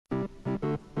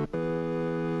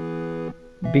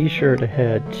be sure to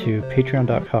head to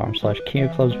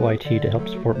patreon.com/KingOfClubsYT to help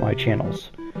support my channels.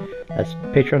 That's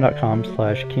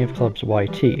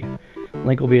patreon.com/KingOfClubsYT.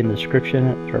 Link will be in the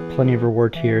description. There are plenty of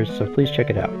reward tiers, so please check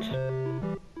it out.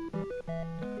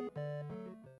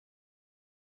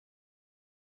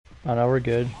 Oh no, we're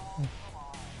good.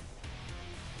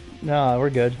 No, we're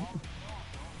good.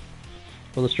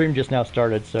 Well, the stream just now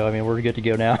started, so I mean, we're good to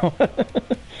go now.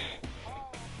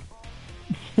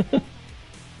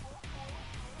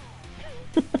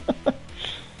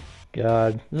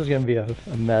 God, this is gonna be a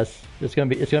mess. It's gonna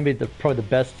be probably the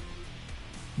best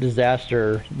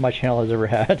disaster my channel has ever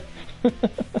had.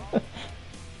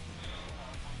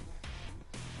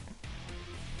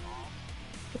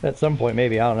 At some point,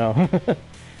 maybe, I don't know.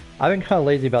 I've been kind of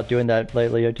lazy about doing that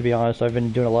lately, to be honest. I've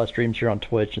been doing a lot of streams here on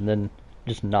Twitch and then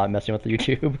just not messing with the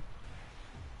YouTube.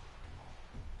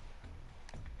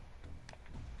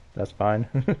 That's fine.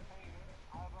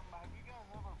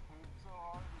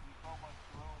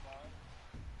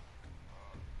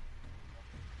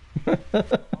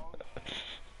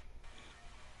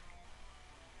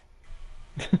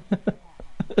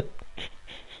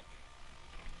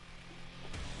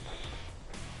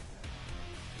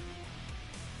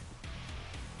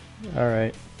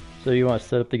 Alright, so you want to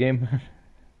set up the game?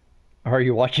 Or are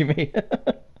you watching me?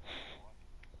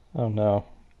 Oh no.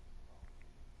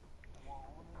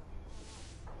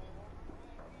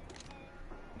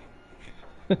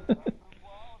 I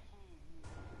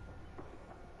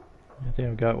think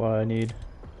I've got what I need.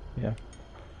 Yeah.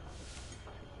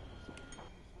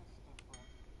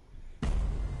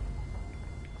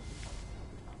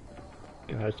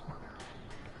 Guys.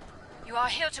 You are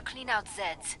here to clean out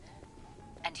Zeds.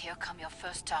 And here come your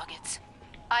first targets.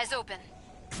 Eyes open.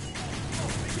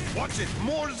 Watch it!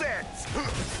 More Zeds!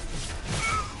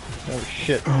 Oh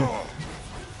shit.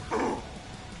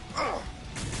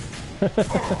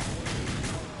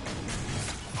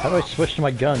 How do I switch to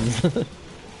my guns?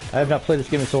 I have not played this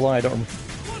game in so long I don't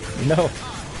know.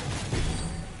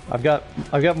 I've got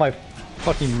my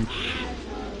fucking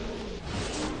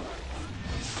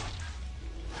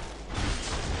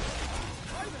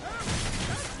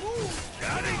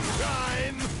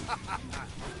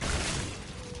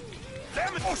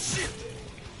Damn it! Oh shit!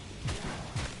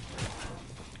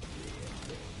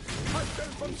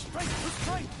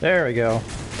 There we go.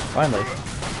 Finally.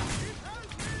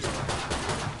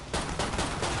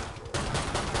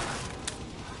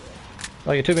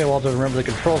 Like, it took me a while to remember the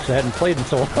controls because I hadn't played in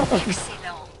so long.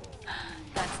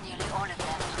 That's nearly all of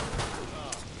them.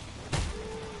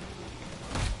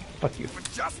 Fuck you. For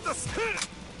justice!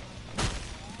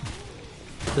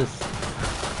 This...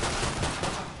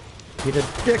 Eat a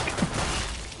dick!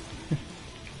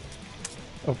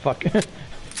 Oh fuck.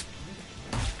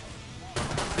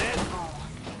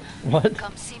 What?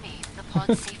 Come see me. The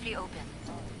pod's safely open.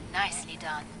 Nicely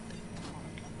done.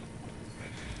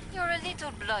 You're a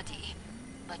little bloody,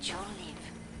 but you'll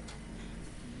live.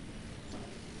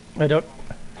 I don't...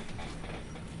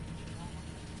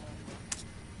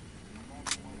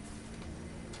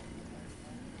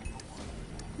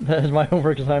 That is my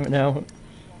homework assignment now.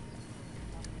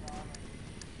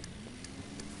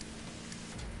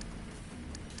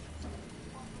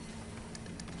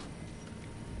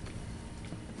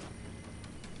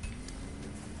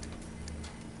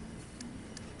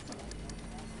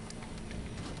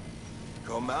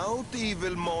 Come out,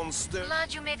 evil monster!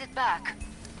 Glad you made it back.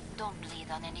 Don't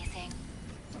bleed on anything.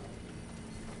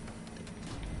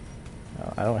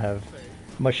 I don't have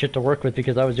much shit to work with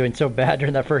because I was doing so bad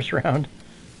during that first round.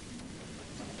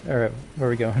 Alright, where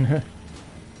are we going?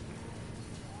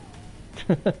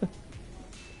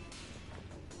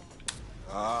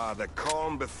 Ah, the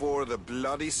calm before the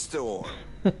bloody storm.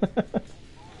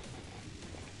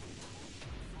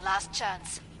 Last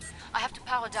chance. I have to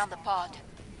power down the pod.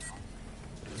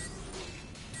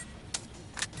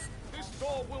 This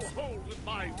door will hold with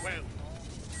my well.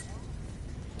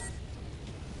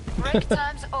 Break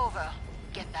time's over.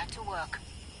 Get back to work.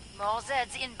 More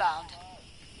Zeds inbound.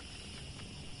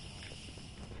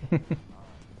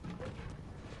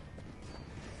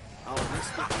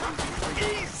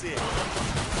 Easy!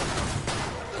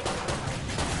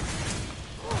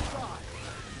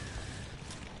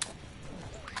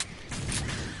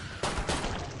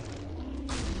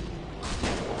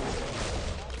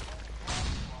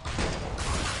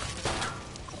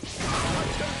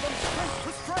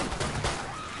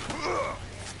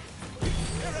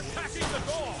 They're attacking the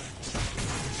door.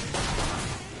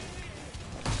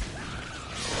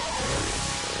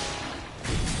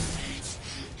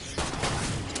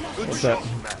 What's that?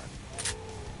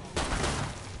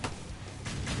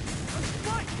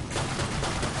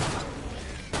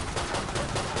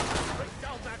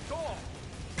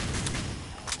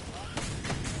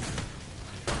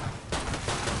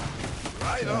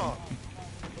 on.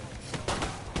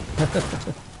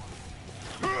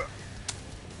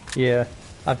 Yeah,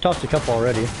 I've tossed a couple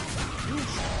already.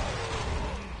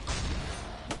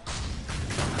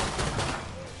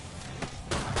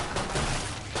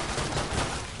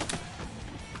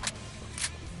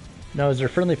 Now, is there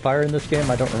friendly fire in this game?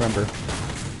 I don't remember.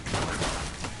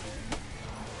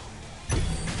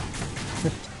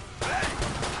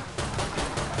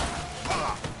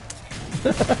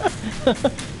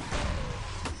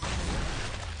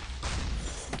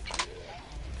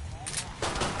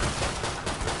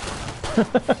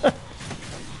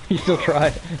 You still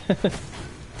tried. That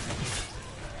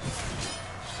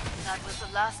was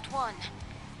the last one.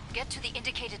 Get to the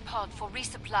indicated pod for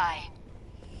resupply.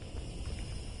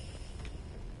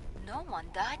 No one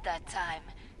died that time.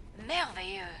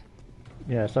 Merveilleux.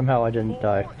 Yeah, somehow I didn't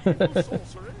die.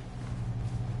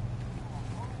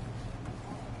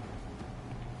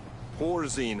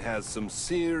 Horzine has some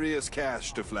serious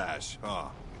cash to flash, huh?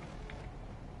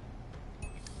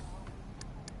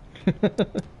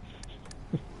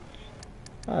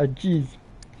 Ah, jeez.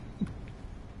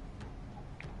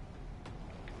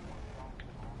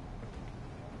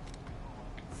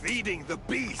 Feeding the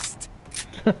beast!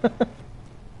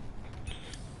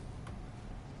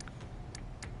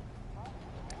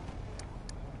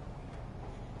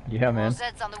 Yeah, man. More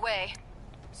Zeds on the way.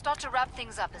 Start to wrap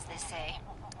things up, as they say.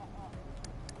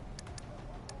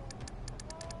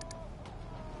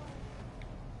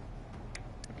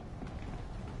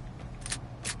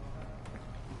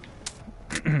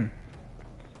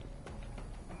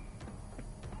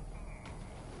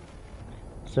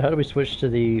 So how do we switch to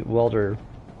the welder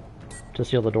to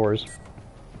seal the doors?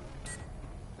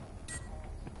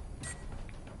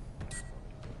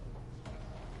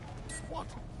 What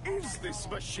is this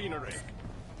machinery?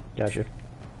 Gotcha.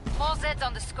 More Zeds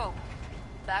on the scope.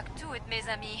 Back to it, mes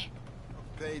amis.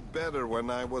 Paid better when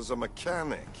I was a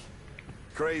mechanic.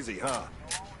 Crazy, huh?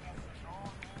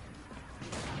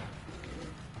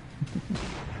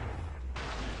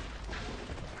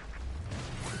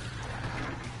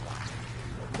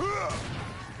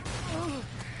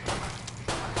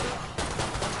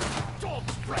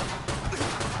 Dog's breath.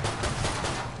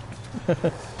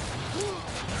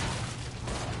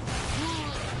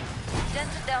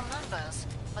 Dented their numbers,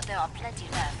 but there are plenty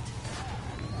left.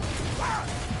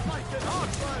 Like an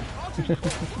archer.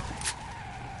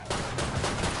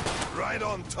 Right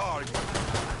on target.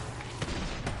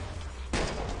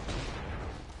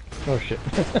 Oh shit.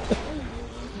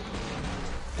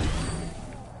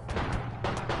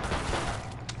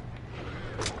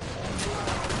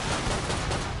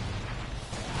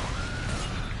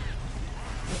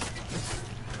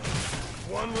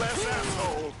 One less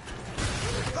asshole.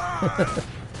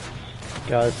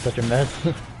 God, it's such a mess.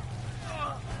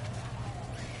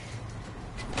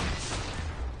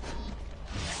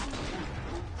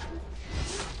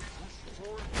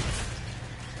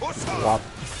 What's up? Wop.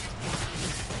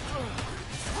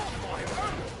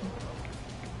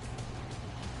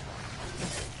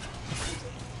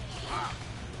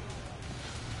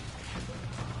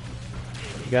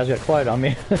 You guys got quiet on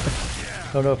me.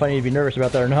 Don't know if I need to be nervous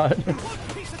about that or not. Keep it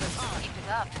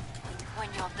up. When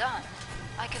you're done,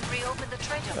 I can reopen the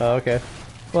treasure. Oh, okay.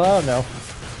 Well, I don't know.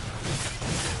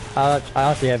 I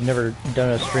honestly have never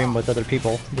done a stream with other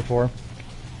people before.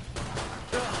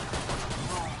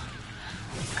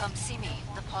 Come see me.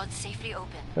 The pod's safely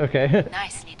open. Okay.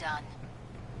 Nicely done.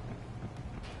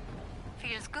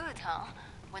 Feels good, huh?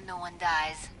 When no one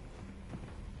dies.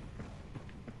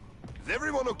 Is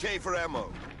everyone okay for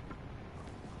ammo?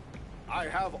 I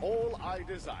have all I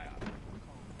desire.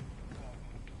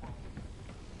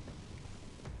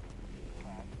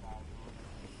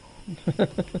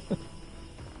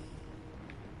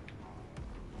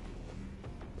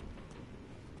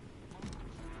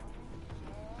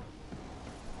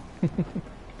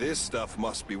 This stuff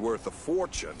must be worth a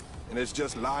fortune, and it's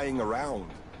just lying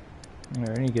around.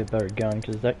 Alright, I need to get a better gun,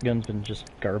 because that gun's been just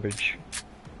garbage.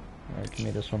 Alright, give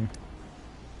me this one.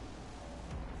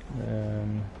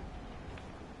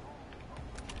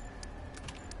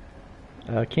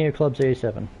 KingOfClubs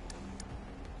 87.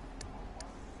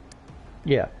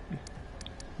 Yeah.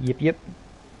 Yep.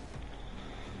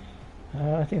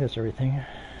 I think that's everything.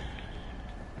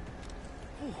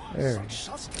 There. Such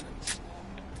sustenance.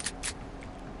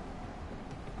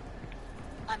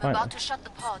 I'm Fine. about to shut the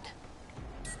pod.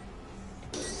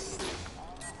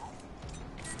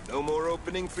 No more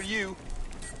opening for you.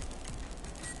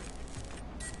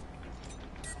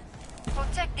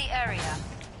 Protect the area.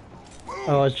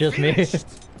 Oh, it's just me. Finished.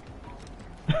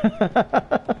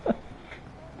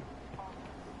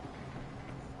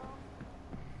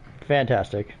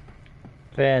 Fantastic.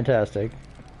 Fantastic.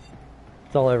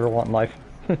 It's all I ever want in life.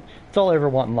 It's all I ever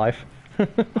want in life. I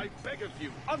beg of you,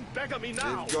 unbeggar me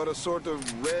now! You've got a sort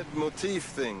of red motif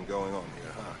thing going on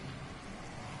here, huh?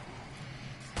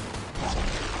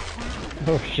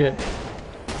 Oh shit.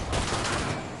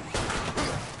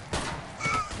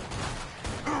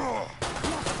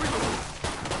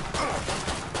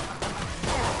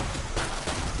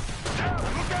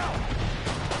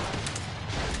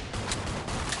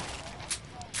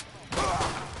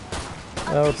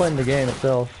 Oh, we're playing the game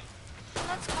itself.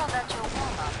 Let's call that your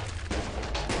warm-up.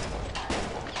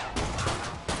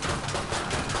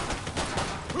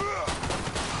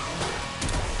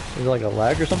 Is it like a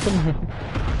lag or something?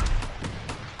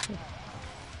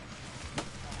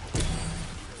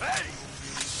 Hey!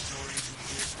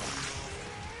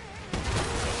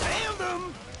 Damn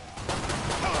them!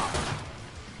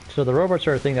 So the robots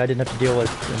are a thing I didn't have to deal with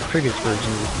in previous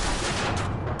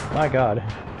versions. My god.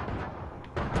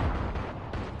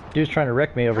 Dude's trying to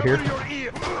wreck me over here.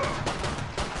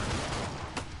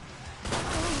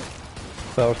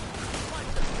 Both.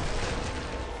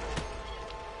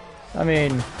 I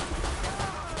mean...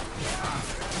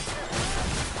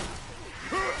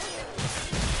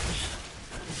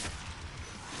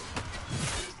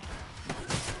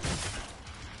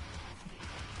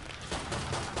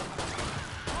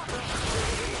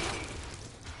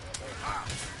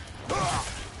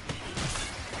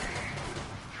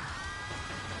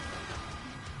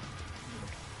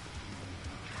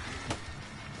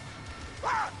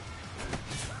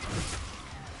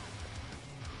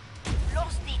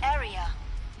 Lost the area.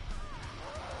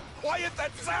 Quiet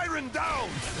that siren down!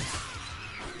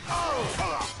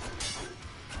 Oh!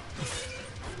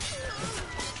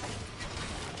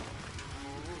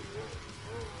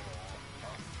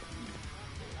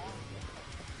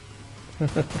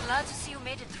 Glad to see you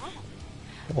made it through.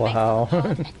 Wow. Make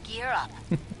the and gear up.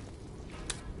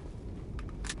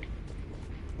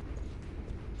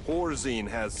 Horzine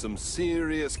has some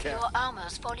serious Your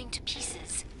armor's falling to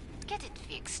pieces. Get it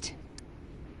fixed.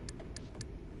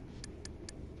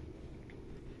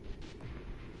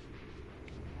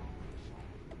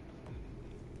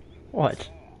 What?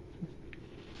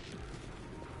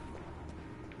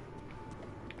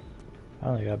 I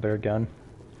don't think I got a better gun.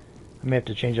 I may have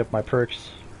to change up my perks.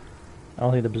 I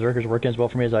don't think the Berserker's working as well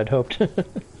for me as I'd hoped.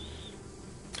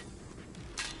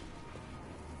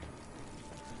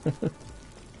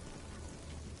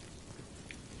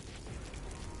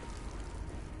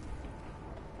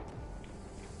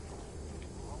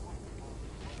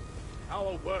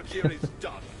 Our work here is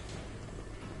done.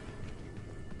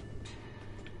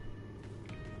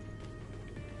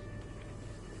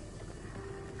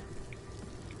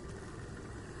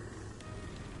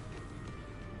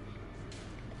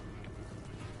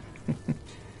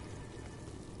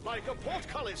 Like a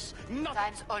portcullis, nothing.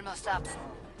 Time's almost up.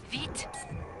 Vite.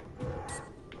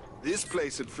 This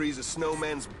place would freeze a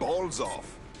snowman's balls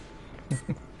off.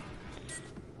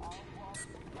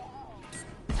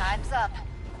 Time's up.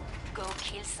 Go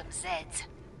kill some Zeds.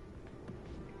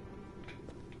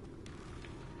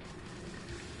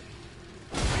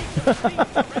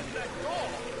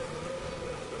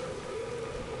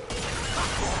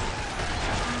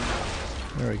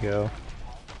 There we go.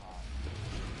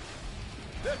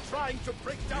 They're trying to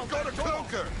break down Got a that door.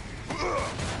 cloaker!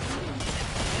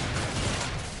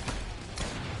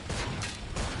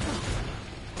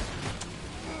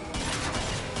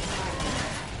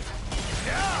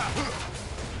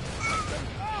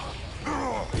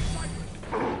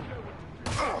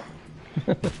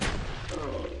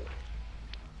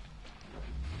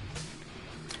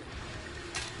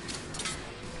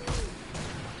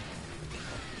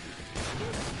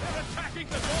 They're attacking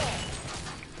the door.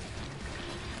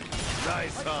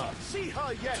 Nice, huh? See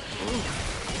her yet?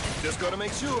 Just gotta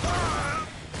make sure. I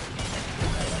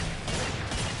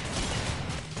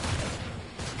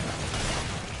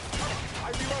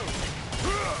reload.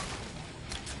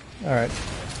 Alright.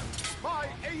 My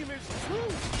aim is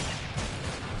true.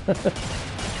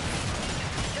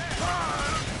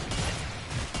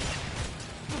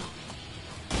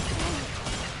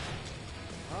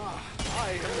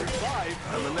 I am revived.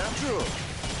 I'm a natural.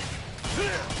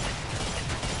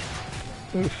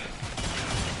 Oof.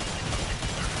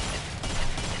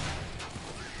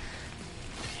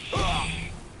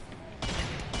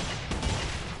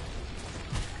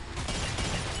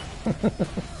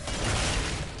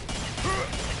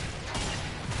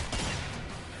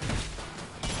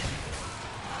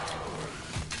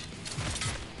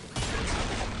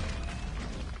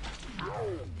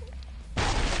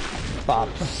 Bop.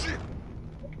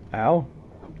 Ow.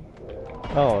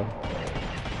 Oh.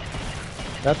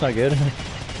 That's not good.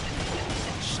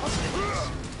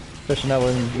 Especially not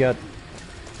when you got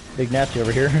Big Nasty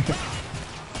over here.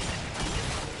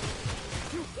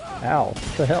 Ow,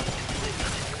 what the hell?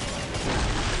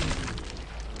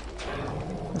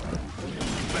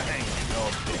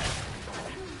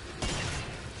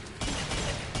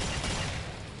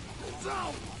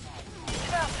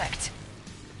 Perfect.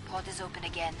 Pod is open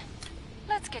again.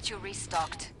 Let's get you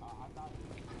restocked.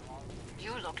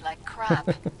 You look like crap.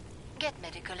 Get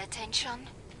medical attention.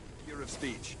 Figure of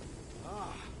speech.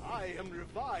 Ah, I am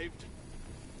revived.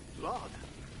 Blood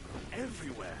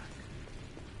everywhere.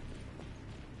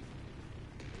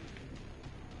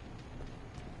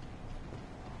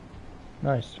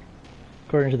 Nice.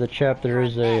 According to the chat, there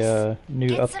is a new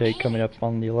Get some update coming heat. up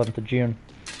on the 11th of June.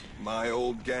 My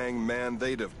old gang, man,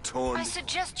 they'd have torn. I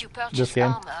suggest you This purchase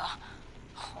game? armor.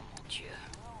 Oh mon Dieu.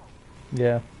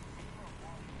 Yeah.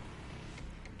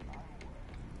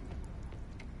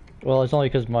 Well, it's only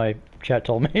because my chat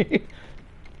told me.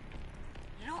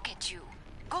 Look at you.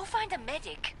 Go find a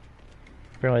medic.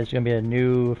 Apparently, it's gonna be a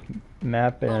new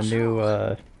map and a new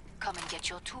Come and get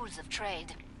your tools of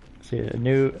trade. see, a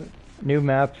new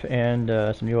map and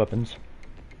some new weapons.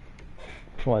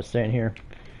 From what it's saying here.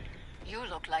 You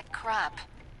look like crap.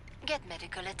 Get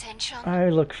medical attention. I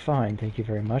look fine, thank you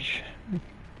very much.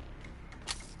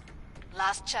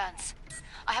 Last chance.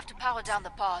 I have to power down the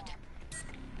pod.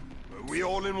 Are we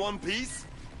all in one piece?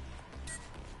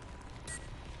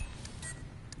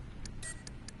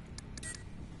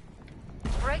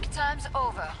 Break time's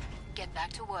over. Get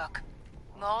back to work.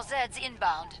 More Zeds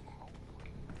inbound.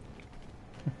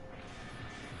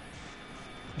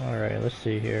 Alright, let's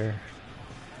see here.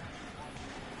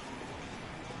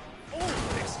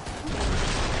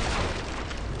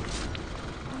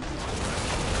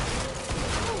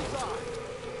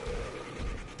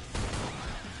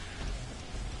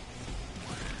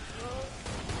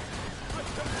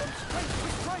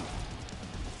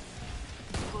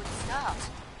 Good start.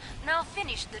 Now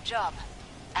finish the job.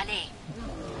 Allez.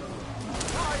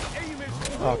 My aim is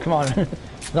Oh, come on.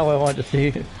 That's not what I wanted to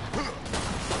see. Come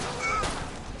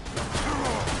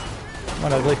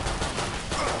on, ugly.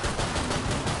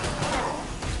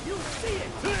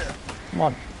 Come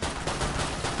on.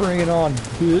 Bring it on,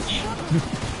 bitch.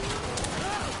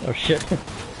 Oh shit.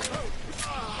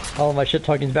 All of my shit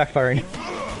talking's backfiring.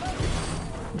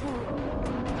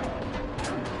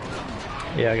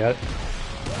 Yeah, I got it.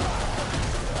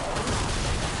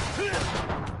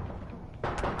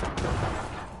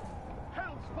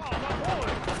 hell's father boy.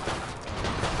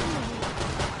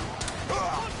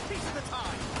 One piece at a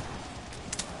time.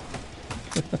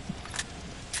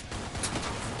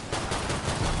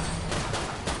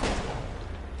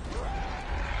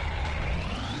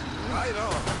 Right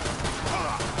on.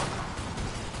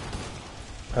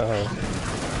 Uh-oh.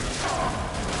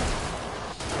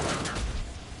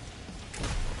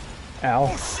 Ow.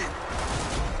 Oh shit!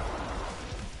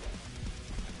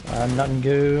 I'm not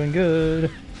doing good.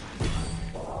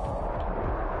 My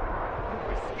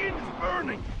skin is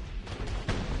burning.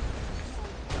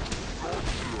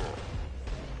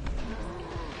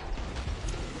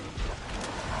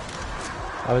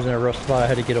 I was in a rough spot, I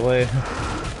had to get away.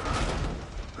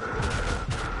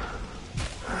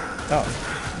 Oh.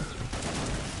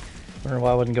 Wondering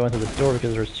why I wasn't going through this door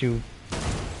because there's two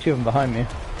of them behind me.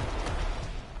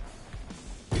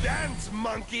 Dance,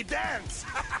 monkey, dance!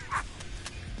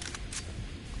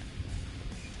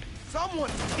 Someone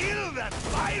kill that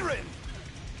siren!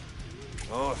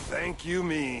 Oh, thank you,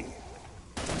 me.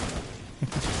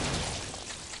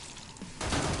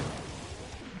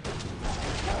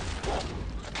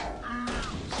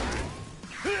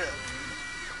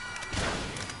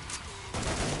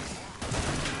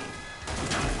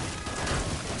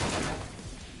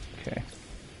 Okay.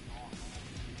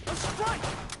 A strike.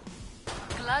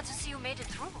 Glad to see you made it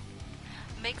through.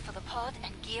 Make for the pod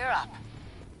and gear up.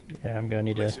 Yeah, I'm gonna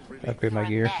need to upgrade my You're a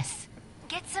gear. mess.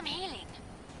 Get some healing.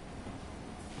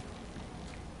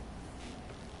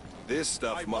 This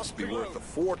stuff must be worth a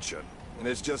fortune, and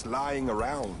it's just lying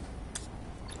around.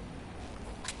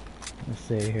 Let's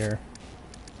see here.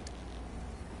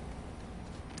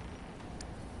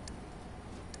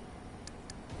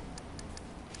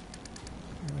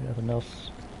 Nothing else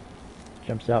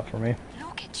jumps out for me.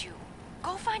 Look at you.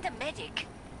 Go find a medic.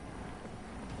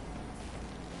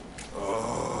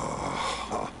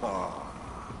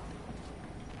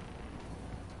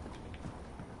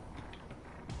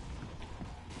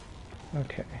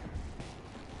 Okay.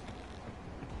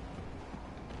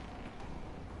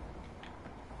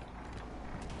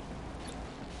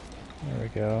 There we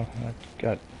go. I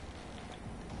got.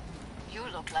 You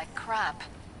look like crap.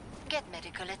 Get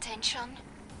medical attention.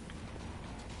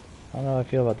 I don't know how I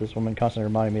feel about this woman constantly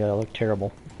reminding me that I look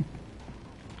terrible.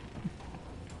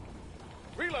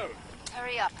 Reload.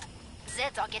 Hurry up.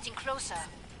 Zeds are getting closer.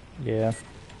 Yeah.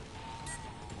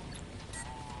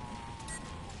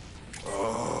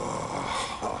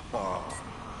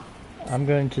 I'm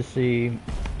going to see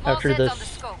after More Zeds this on the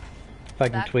scope. if I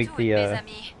can Back tweak to the it, mes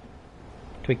amis.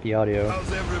 tweak the audio.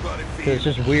 How's everybody Cause feeling? it's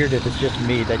just weird if it's just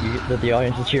me that the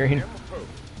audience is hearing.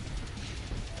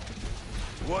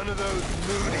 One of those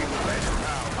moody pleasure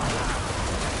hounds.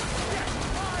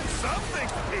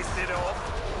 Something's pissed it off.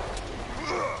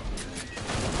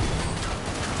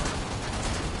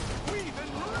 We've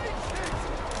enraged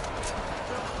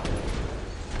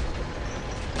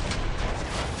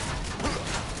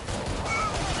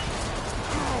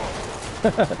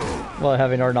While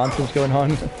having our nonsense going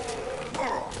on.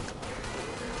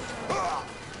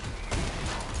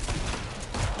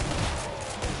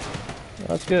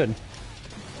 That's good.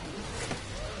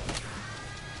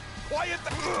 Quiet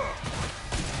the...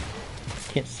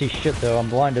 Can't see shit though, I'm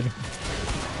blinded.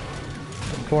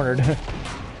 I'm cornered. A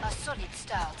solid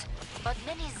start, but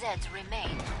many Zeds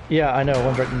remain. Yeah, I know,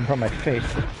 one's right in front of my face.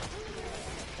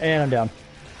 And I'm down.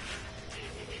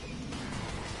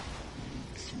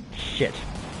 Shit.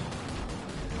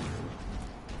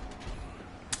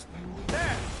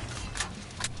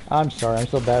 I'm sorry, I'm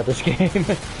so bad at this game.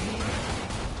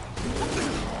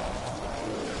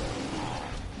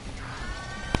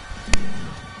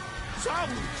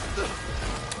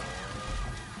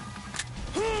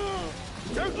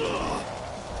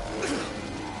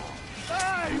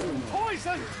 Hey!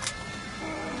 Poison!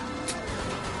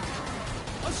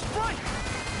 A strike!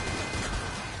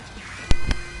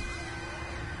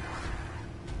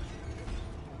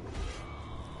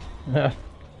 Alright,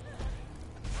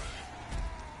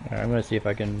 I'm gonna see if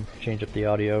I can change up the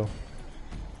audio.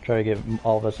 Try to get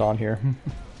all of us on here.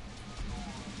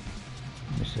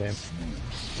 Let me see.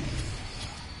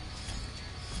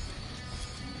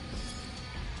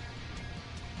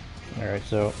 Alright,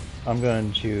 so I'm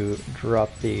going to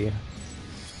drop the...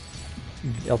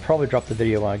 I'll probably drop the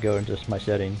video when I go into my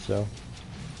settings, so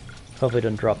hopefully it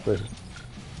doesn't drop the...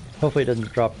 Hopefully it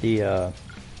doesn't drop the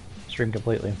stream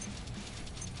completely.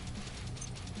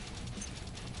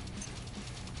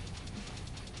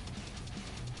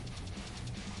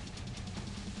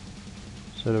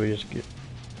 So do we just get...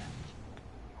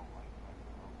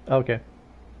 Okay.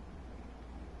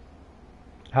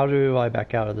 How do I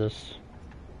back out of this?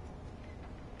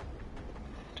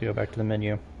 To go back to the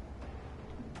menu.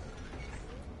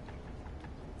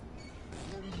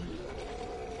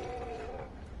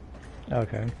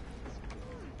 Okay.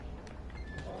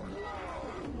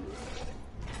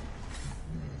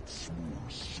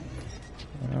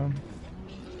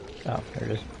 Oh, there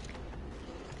it is.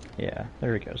 Yeah,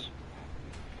 there it goes.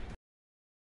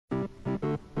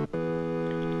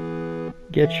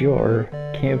 Get your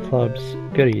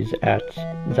KingOfClubs goodies at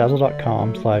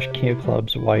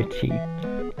zazzle.com/KingOfClubsYT.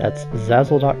 That's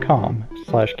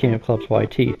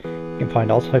zazzle.com/KingOfClubsYT. You can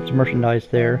find all types of merchandise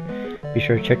there. Be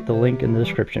sure to check the link in the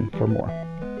description for more.